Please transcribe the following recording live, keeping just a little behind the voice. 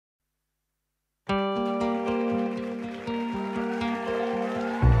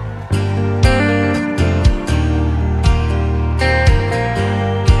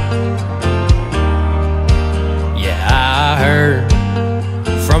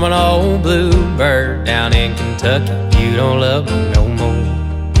from an old bluebird down in Kentucky. You don't love me no more.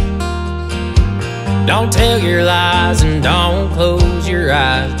 Don't tell your lies and don't close your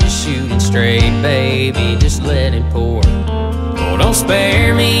eyes. Just shoot it straight, baby, just let it pour. Oh, don't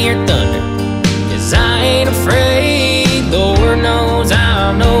spare me your thunder, 'cause I ain't afraid. Lord knows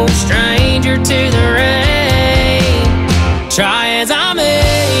I'm no stranger to the rain. Try as I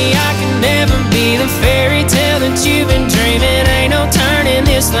may, I can never be the fairy tale that you've been dreaming. Ain't no turning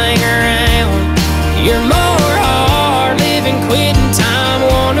this thing around. You're more hard living, quitting time.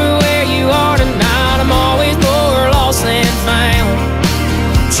 Wonder where you are tonight. I'm always more lost than found.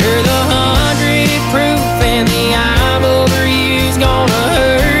 Sure, the 100 proof and the I'm over you's gonna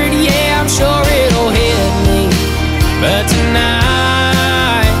hurt. Yeah, I'm sure it'll hit me, but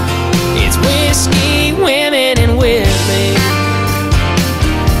tonight it's whiskey, women, and Whitley.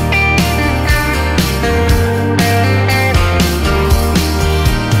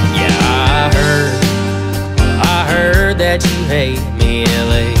 That you hate me,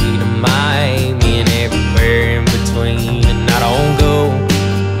 LA to Miami and everywhere in between. And I don't go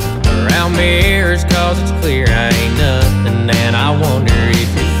around mirrors 'cause it's clear I ain't nothing. And I wonder if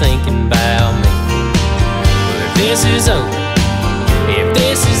you're thinking about me. But if this is over, if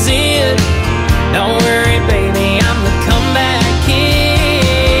this is it, don't worry baby, I'm the comeback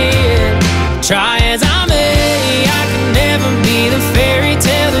kid. Try as I may, I can never be the fairy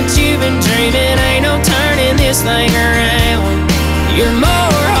tale that you've been dreaming. Ain't no turning this thing around. You're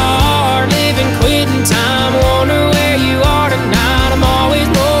more hard living, quitting time. Wonder where you are tonight. I'm always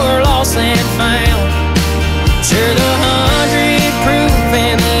more lost than found. Sure, the 100 proof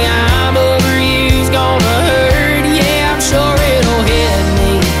and the I'm over you's gonna hurt. Yeah, I'm sure it'll hit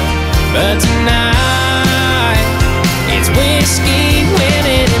me, but tonight it's whiskey,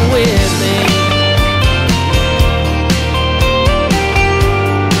 women, and Whitley.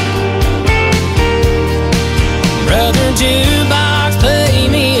 Brother Jukebox, play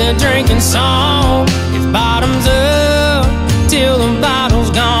me a drinking song. It's bottoms up till the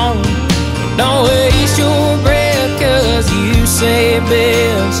bottle's gone. Don't waste your breath, 'cause you say it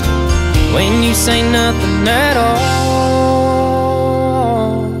best when you say nothing at all.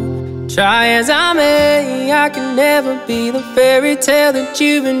 Try as I may, I can never be the fairy tale that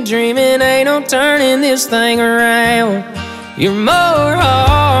you've been dreaming. Ain't no turning this thing around. You're more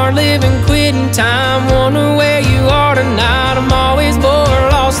hard living, quitting time. Wonder where you are tonight. I'm always more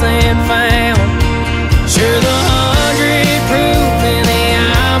lost than found. Sure, the 100 proof and the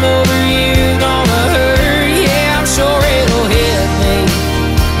I'm over you gonna hurt. Yeah, I'm sure it'll hit me,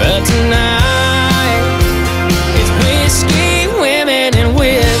 but tonight it's whiskey, women, and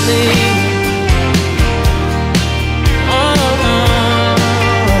Whitley.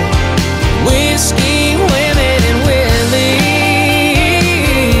 Whiskey, women, and Whitley.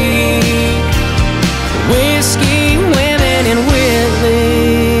 Whiskey, women, and Whitley.